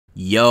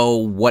Yo,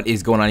 what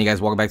is going on, you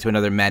guys? Welcome back to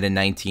another Madden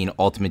 19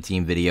 Ultimate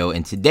Team video.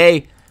 And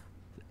today,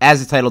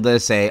 as the title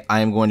does say, I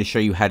am going to show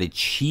you how to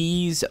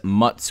cheese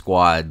MUT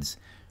squads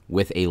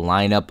with a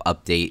lineup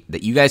update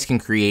that you guys can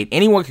create.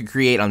 Anyone can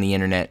create on the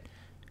internet.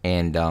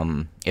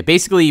 And it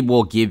basically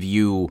will give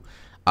you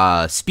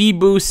speed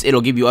boosts. It'll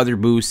give you other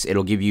boosts.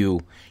 It'll give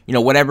you,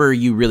 whatever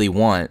you really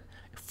want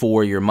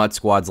for your MUT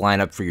squads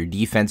lineup, for your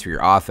defense, for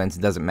your offense.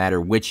 It doesn't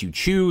matter which you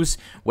choose,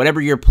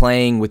 whatever you're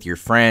playing with your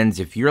friends.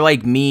 If you're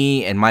like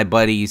me and my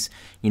buddies,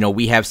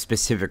 we have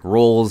specific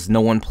roles. No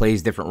one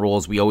plays different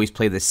roles. We always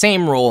play the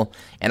same role,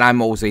 and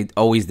I'm always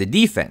the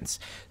defense.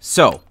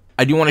 So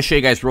I do want to show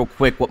you guys real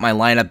quick what my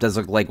lineup does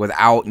look like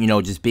without,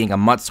 just being a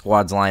MUT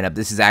squads lineup.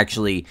 This is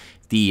actually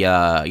the,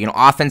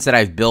 offense that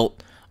I've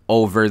built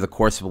over the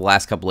course of the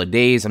last couple of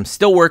days. I'm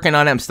still working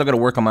on it. I'm still going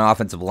to work on my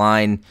offensive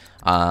line.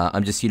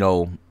 I'm just,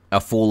 a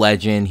full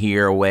legend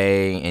here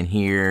away and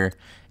here,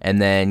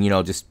 and then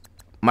just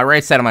my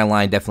right side of my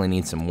line definitely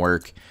needs some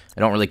work. I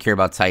don't really care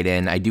about tight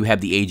end. I do have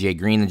the AJ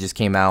Green that just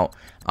came out.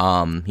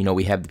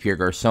 We have the Pierre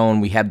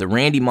Garcon. We have the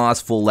Randy Moss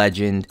full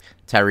legend,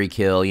 Tyreek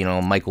Hill,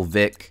 Michael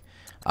Vick,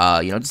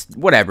 just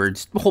whatever.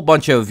 Just a whole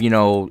bunch of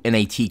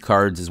NAT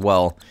cards as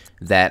well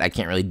that I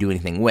can't really do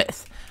anything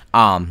with.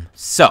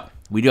 So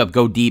we do have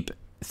go deep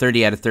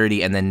 30 out of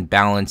 30, and then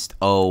balanced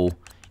O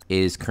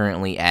is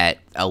currently at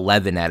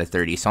 11 out of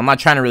 30. So I'm not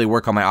trying to really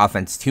work on my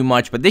offense too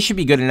much, but this should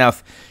be good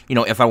enough,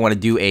 if I want to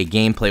do a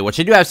gameplay, which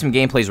I do have some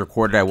gameplays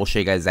recorded. I will show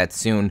you guys that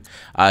soon.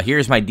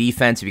 Here's my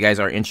defense if you guys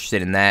are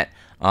interested in that.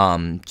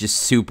 Just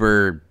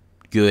super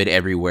good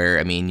everywhere.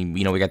 I mean,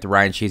 we got the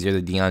Ryan Shazier,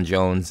 the Deion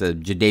Jones, the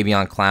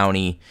Jadeveon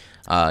Clowney,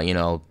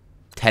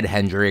 Ted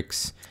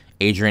Hendricks,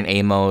 Adrian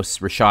Amos,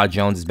 Rashad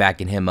Jones is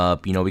backing him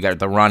up. We got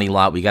the Ronnie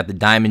Lott. We got the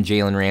Diamond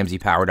Jalen Ramsey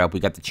powered up.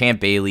 We got the Champ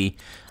Bailey.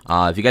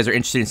 If you guys are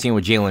interested in seeing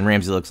what Jalen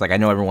Ramsey looks like, I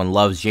know everyone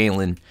loves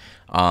Jalen.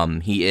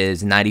 He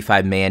is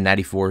 95 man,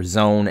 94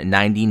 zone,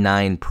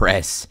 99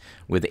 press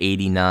with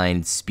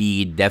 89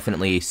 speed.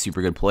 Definitely a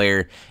super good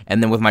player.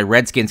 And then with my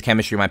Redskins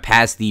chemistry, my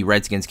past the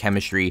Redskins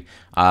chemistry,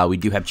 we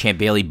do have Champ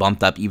Bailey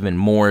bumped up even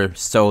more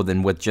so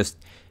than with just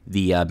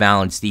the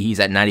balanced. He's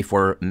at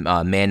 94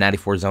 man,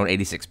 94 zone,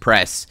 86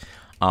 press.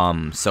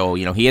 So,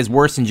 he is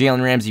worse than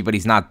Jalen Ramsey, but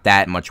he's not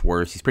that much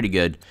worse. He's pretty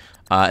good.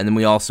 And then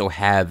we also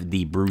have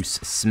the Bruce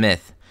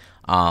Smith,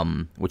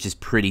 which is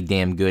pretty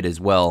damn good as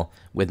well,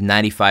 with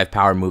 95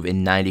 power move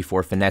and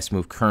 94 finesse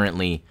move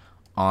currently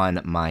on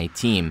my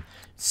team.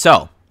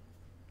 So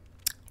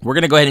we're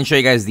going to go ahead and show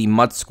you guys the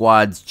MUT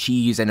squads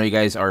cheese. I know you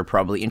guys are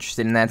probably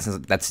interested in that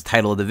since that's the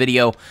title of the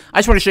video. I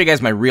just want to show you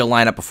guys my real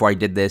lineup before I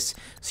did this,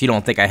 so you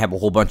don't think I have a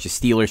whole bunch of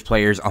Steelers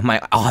players on my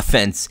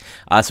offense.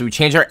 So we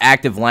changed our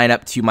active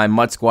lineup to my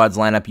MUT squads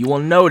lineup. You will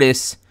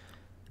notice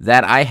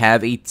that I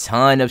have a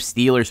ton of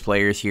Steelers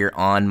players here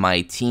on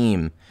my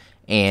team,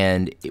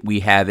 and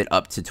we have it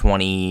up to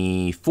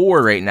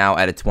 24 right now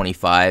out of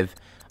 25.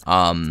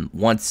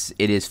 Once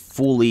it is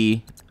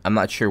fully, I'm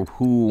not sure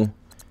who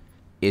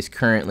is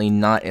currently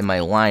not in my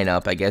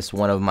lineup. I guess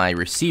one of my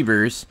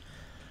receivers.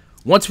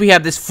 Once we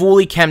have this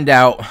fully chemmed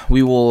out,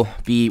 we will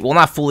be, well,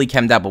 not fully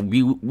chemmed out, but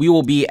we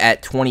will be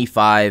at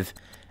 25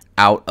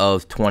 out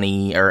of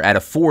 20, or out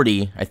of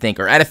 40, I think,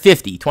 or out of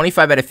 50,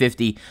 25 out of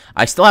 50.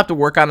 I still have to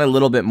work on it a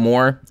little bit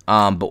more,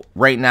 but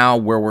right now,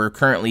 where we're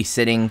currently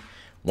sitting,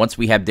 once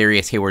we have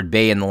Darius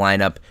Hayward-Bay in the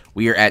lineup,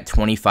 we are at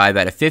 25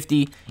 out of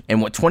 50,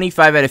 and what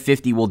 25 out of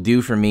 50 will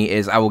do for me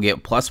is I will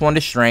get +1 to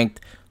strength,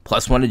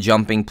 +1 to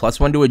jumping,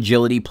 +1 to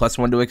agility,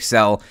 +1 to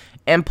excel,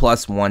 and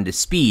 +1 to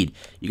speed.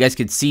 You guys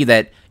could see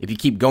that if you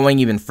keep going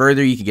even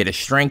further, you can get a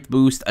strength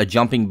boost, a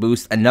jumping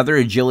boost, another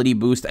agility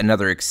boost,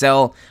 another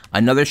excel,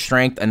 another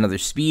strength, another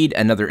speed,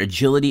 another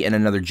agility, and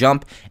another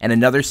jump, and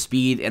another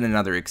speed, and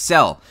another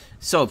excel.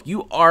 So if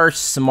you are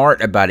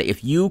smart about it,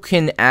 if you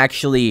can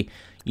actually,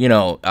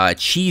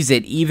 cheese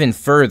it even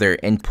further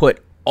and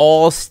put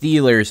all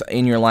Steelers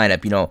in your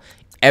lineup,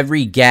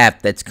 every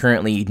gap that's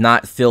currently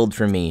not filled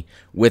for me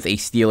with a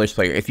Steelers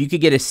player. If you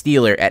could get a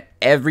Steeler at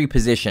every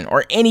position,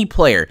 or any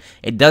player,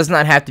 it does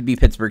not have to be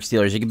Pittsburgh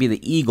Steelers. It could be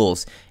the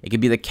Eagles. It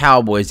could be the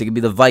Cowboys. It could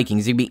be the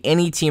Vikings. It could be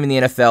any team in the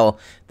NFL.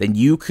 Then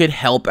you could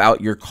help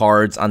out your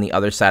cards on the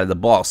other side of the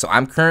ball. So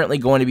I'm currently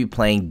going to be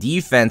playing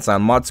defense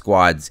on MUT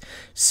squads.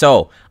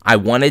 So I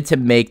wanted to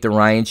make the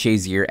Ryan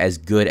Shazier as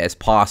good as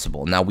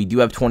possible. Now, we do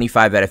have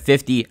 25 out of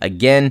 50.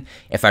 Again,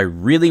 if I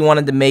really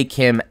wanted to make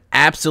him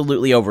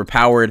absolutely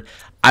overpowered,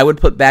 I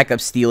would put backup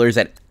Steelers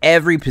at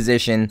every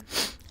position,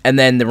 and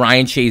then the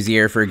Ryan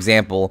Shazier, for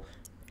example,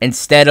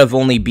 instead of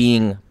only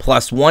being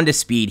 +1 to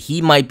speed,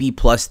 he might be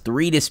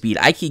 +3 to speed.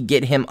 I could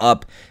get him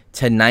up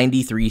to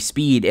 93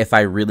 speed if I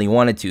really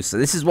wanted to. So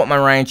this is what my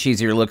Ryan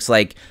Shazier looks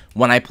like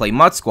when I play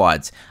MUT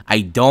squads. I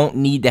don't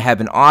need to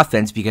have an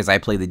offense because I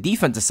play the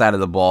defensive side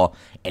of the ball,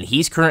 and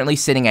he's currently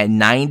sitting at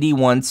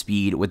 91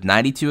 speed with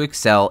 92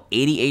 excel,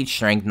 88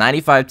 strength,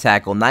 95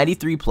 tackle,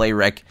 93 play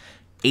rec,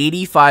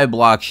 85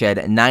 block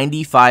shed,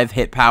 95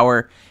 hit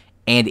power,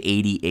 and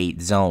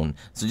 88 zone.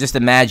 So just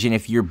imagine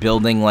if you're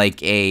building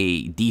like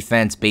a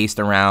defense based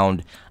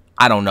around,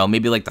 I don't know,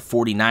 maybe like the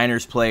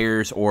 49ers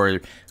players, or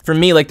for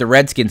me, like the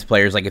Redskins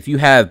players. Like if you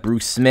have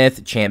Bruce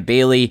Smith, Champ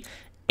Bailey,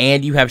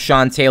 and you have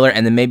Sean Taylor,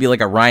 and then maybe like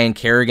a Ryan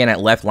Kerrigan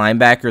at left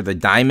linebacker, the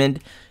diamond,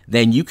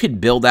 then you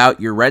could build out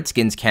your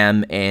Redskins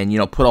chem and, you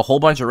know, put a whole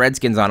bunch of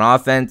Redskins on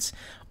offense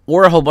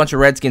or a whole bunch of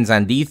Redskins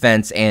on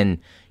defense and,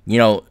 you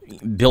know,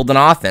 build an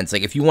offense.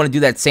 Like if you want to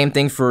do that same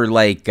thing for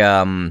like,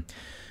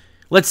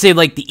 let's say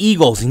like the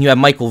Eagles, and you have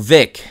Michael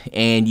Vick,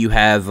 and you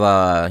have,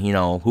 you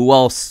know, who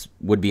else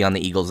would be on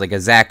the Eagles? Like a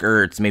Zach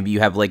Ertz. Maybe you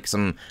have like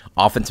some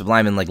offensive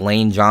linemen like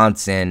Lane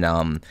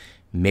Johnson.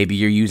 Maybe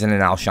you're using an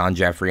Alshon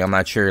Jeffrey. I'm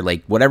not sure.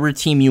 Like whatever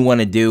team you want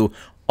to do,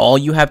 all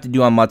you have to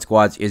do on MUT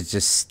Squads is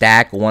just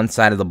stack one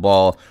side of the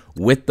ball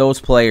with those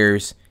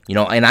players, you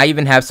know, and I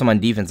even have some on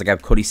defense. Like I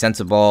have Cody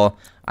Sensabaugh.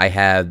 I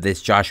have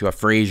this Joshua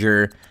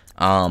Frazier.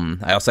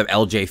 I also have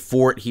LJ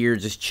Fort here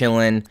just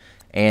chilling,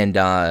 and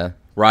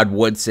Rod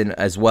Woodson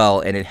as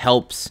well. And it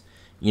helps,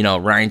 you know,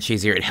 Ryan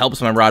Shazier. It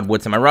helps my Rod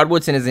Woodson. My Rod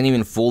Woodson isn't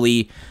even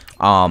fully,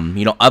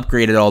 you know,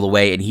 upgraded all the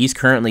way, and he's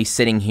currently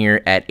sitting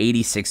here at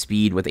 86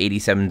 speed with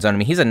 87 zone. I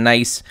mean, he's a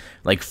nice,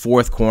 like,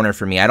 fourth corner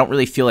for me. I don't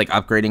really feel like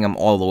upgrading him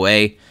all the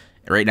way.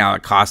 Right now,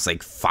 it costs,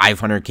 like,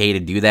 $500K to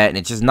do that, and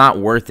it's just not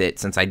worth it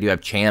since I do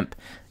have Champ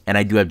and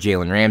I do have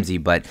Jalen Ramsey.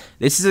 But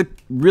this is a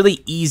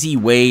really easy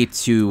way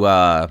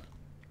to,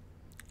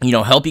 you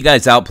know, help you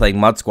guys out playing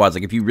MUT Squads.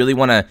 Like, if you really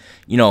want to,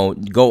 you know,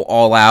 go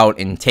all out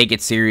and take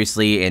it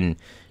seriously, and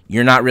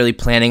you're not really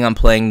planning on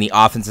playing the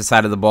offensive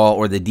side of the ball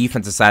or the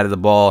defensive side of the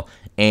ball,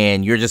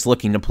 and you're just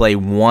looking to play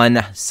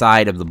one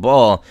side of the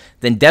ball,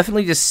 then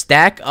definitely just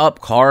stack up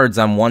cards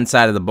on one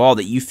side of the ball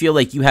that you feel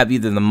like you have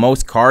either the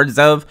most cards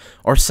of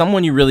or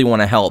someone you really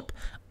want to help.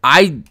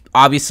 I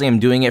obviously am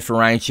doing it for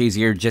Ryan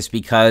Shazier just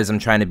because I'm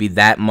trying to be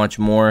that much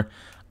more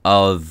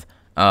of,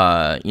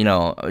 you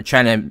know,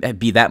 trying to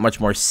be that much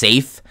more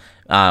safe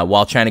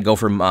while trying to go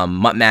for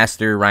MUT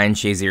Master Ryan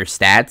Shazier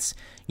stats.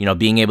 You know,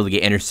 being able to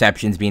get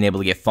interceptions, being able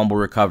to get fumble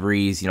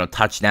recoveries, you know,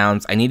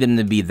 touchdowns. I need him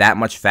to be that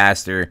much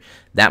faster,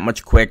 that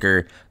much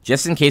quicker.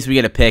 Just in case we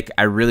get a pick,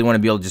 I really want to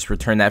be able to just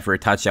return that for a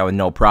touchdown with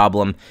no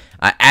problem.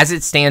 As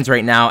it stands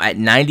right now, at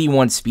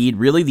 91 speed,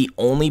 really the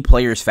only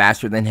players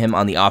faster than him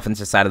on the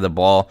offensive side of the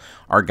ball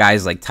are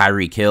guys like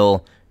Tyreek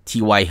Hill,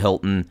 T.Y.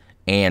 Hilton,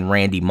 and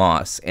Randy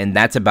Moss. And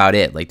that's about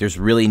it. Like, there's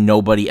really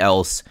nobody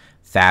else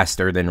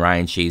faster than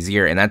Ryan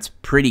Shazier, and that's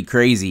pretty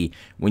crazy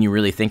when you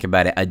really think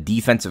about it. A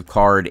defensive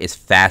card is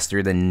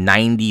faster than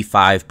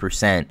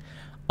 95%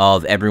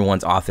 of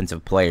everyone's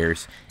offensive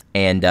players,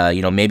 and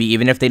you know, maybe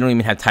even if they don't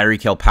even have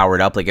Tyreek Hill powered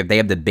up, like if they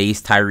have the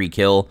base Tyreek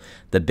Hill,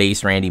 the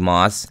base Randy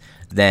Moss,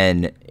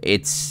 then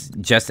it's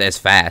just as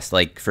fast.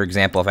 Like, for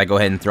example, if I go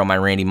ahead and throw my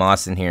Randy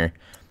Moss in here,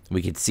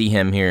 we could see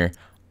him here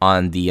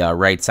on the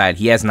right side.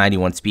 He has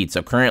 91 speed,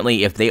 so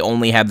currently if they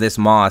only have this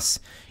Moss,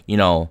 you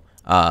know,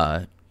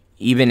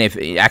 even if,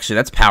 actually,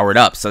 that's powered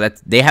up. So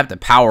that they have to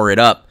power it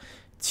up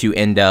to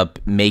end up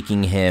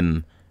making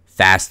him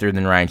faster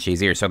than Ryan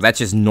Shazier. So if that's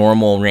just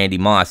normal Randy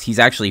Moss, he's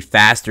actually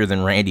faster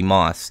than Randy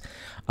Moss.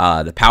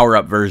 The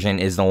power-up version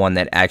is the one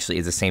that actually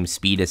is the same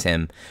speed as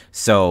him.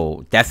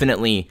 So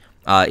definitely,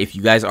 if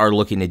you guys are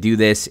looking to do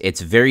this,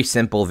 it's very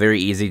simple,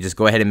 very easy. Just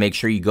go ahead and make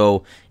sure you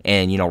go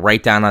and, you know,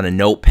 write down on a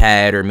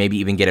notepad, or maybe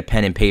even get a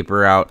pen and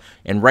paper out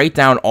and write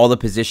down all the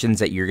positions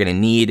that you're going to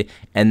need.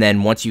 And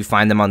then once you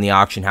find them on the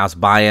auction house,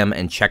 buy them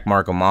and check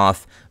mark them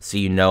off so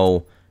you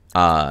know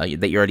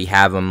that you already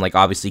have them. Like,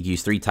 obviously, you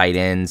use 3 tight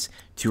ends,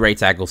 2 right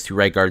tackles, 2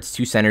 right guards,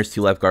 2 centers,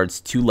 2 left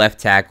guards, 2 left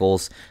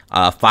tackles,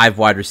 5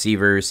 wide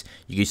receivers.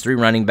 You use 3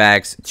 running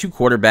backs, 2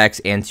 quarterbacks,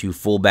 and 2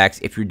 fullbacks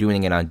if you're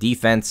doing it on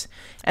defense.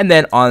 And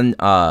then on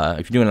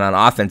if you're doing it on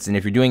offense, and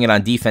if you're doing it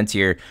on defense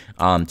here,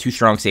 2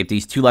 strong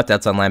safeties, 2 left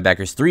outside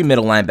linebackers, 3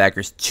 middle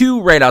linebackers, 2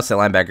 right outside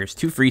linebackers,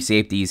 2 free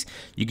safeties.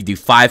 You could do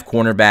 5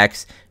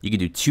 cornerbacks. You could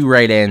do 2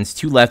 right ends,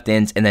 2 left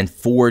ends, and then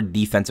 4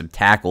 defensive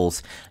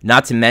tackles.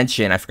 Not to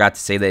mention, I forgot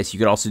to say this, you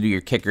could also do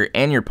your kicker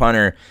and your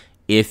punter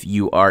if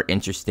you are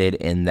interested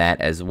in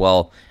that as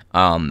well.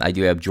 I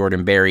do have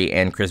Jordan Berry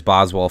and Chris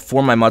Boswell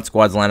for my MUT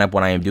Squads lineup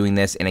when I am doing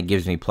this, and it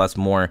gives me plus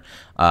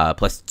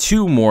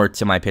 2 more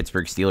to my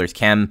Pittsburgh Steelers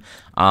chem.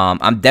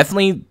 I'm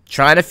definitely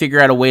trying to figure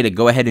out a way to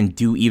go ahead and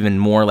do even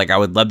more. Like, I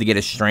would love to get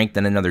a strength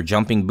and another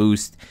jumping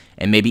boost,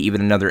 and maybe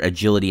even another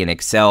agility and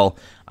excel.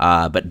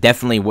 But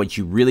definitely what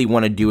you really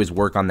want to do is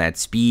work on that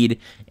speed,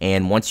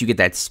 and once you get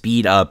that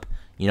speed up,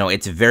 you know,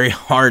 it's very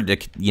hard to,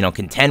 you know,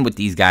 contend with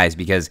these guys,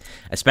 because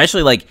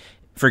especially, like,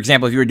 for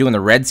example, if you were doing the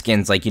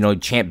Redskins, like, you know,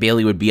 Champ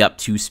Bailey would be up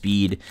 2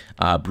 speed.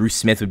 Bruce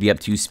Smith would be up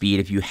 2 speed.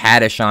 If you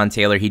had a Sean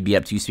Taylor, he'd be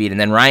up 2 speed. And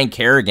then Ryan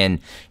Kerrigan,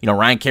 you know,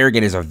 Ryan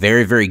Kerrigan is a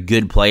very, very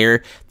good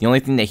player. The only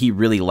thing that he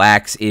really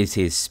lacks is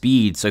his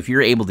speed. So if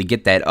you're able to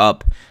get that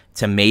up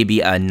to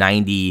maybe a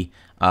 90,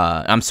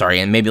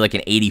 and maybe like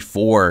an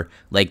 84,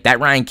 like,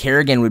 that Ryan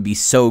Kerrigan would be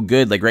so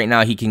good. Like, right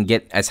now he can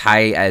get as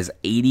high as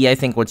 80, I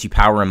think, once you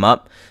power him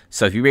up.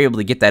 So if you were able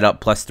to get that up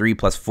 +3,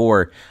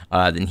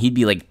 +4, then he'd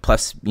be like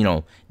plus,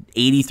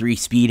 83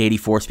 speed,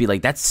 84 speed.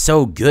 Like, that's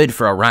so good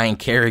for a Ryan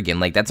Kerrigan.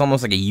 Like, that's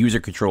almost like a user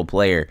control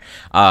player.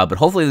 But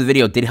hopefully the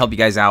video did help you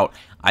guys out.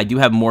 I do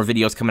have more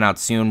videos coming out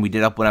soon. We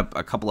did open up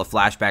a couple of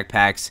flashback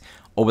packs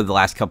over the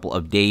last couple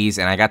of days,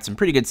 and I got some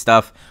pretty good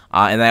stuff.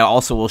 And I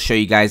also will show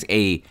you guys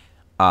a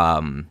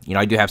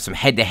I do have some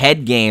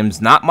head-to-head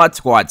games, not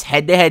MUTSQUADS,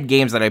 head-to-head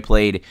games that I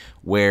played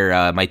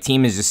where my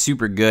team is just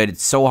super good.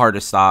 It's so hard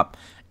to stop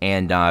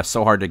and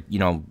so hard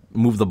to,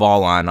 move the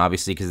ball on,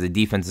 obviously, because the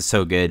defense is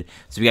so good.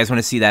 So if you guys want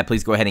to see that,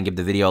 please go ahead and give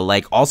the video a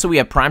like. Also, we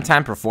have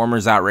Primetime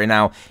Performers out right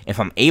now. If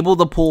I'm able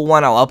to pull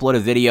one, I'll upload a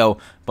video,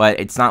 but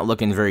it's not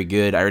looking very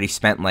good. I already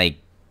spent, like,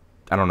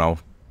 I don't know,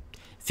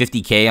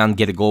 50K on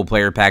get a gold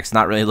player packs.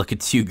 Not really looking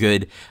too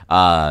good.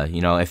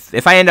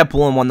 If I end up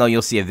pulling one, though,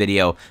 you'll see a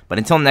video. But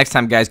until next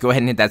time, guys, go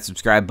ahead and hit that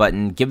subscribe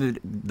button. Give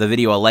the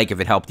video a like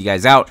if it helped you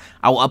guys out.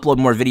 I will upload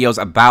more videos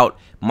about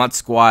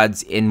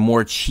MUTSQUADS and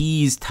more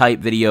cheese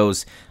type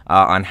videos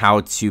on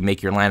how to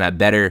make your lineup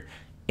better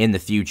in the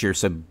future.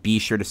 So be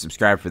sure to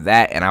subscribe for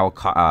that, and I will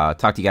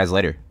talk to you guys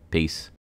later. Peace.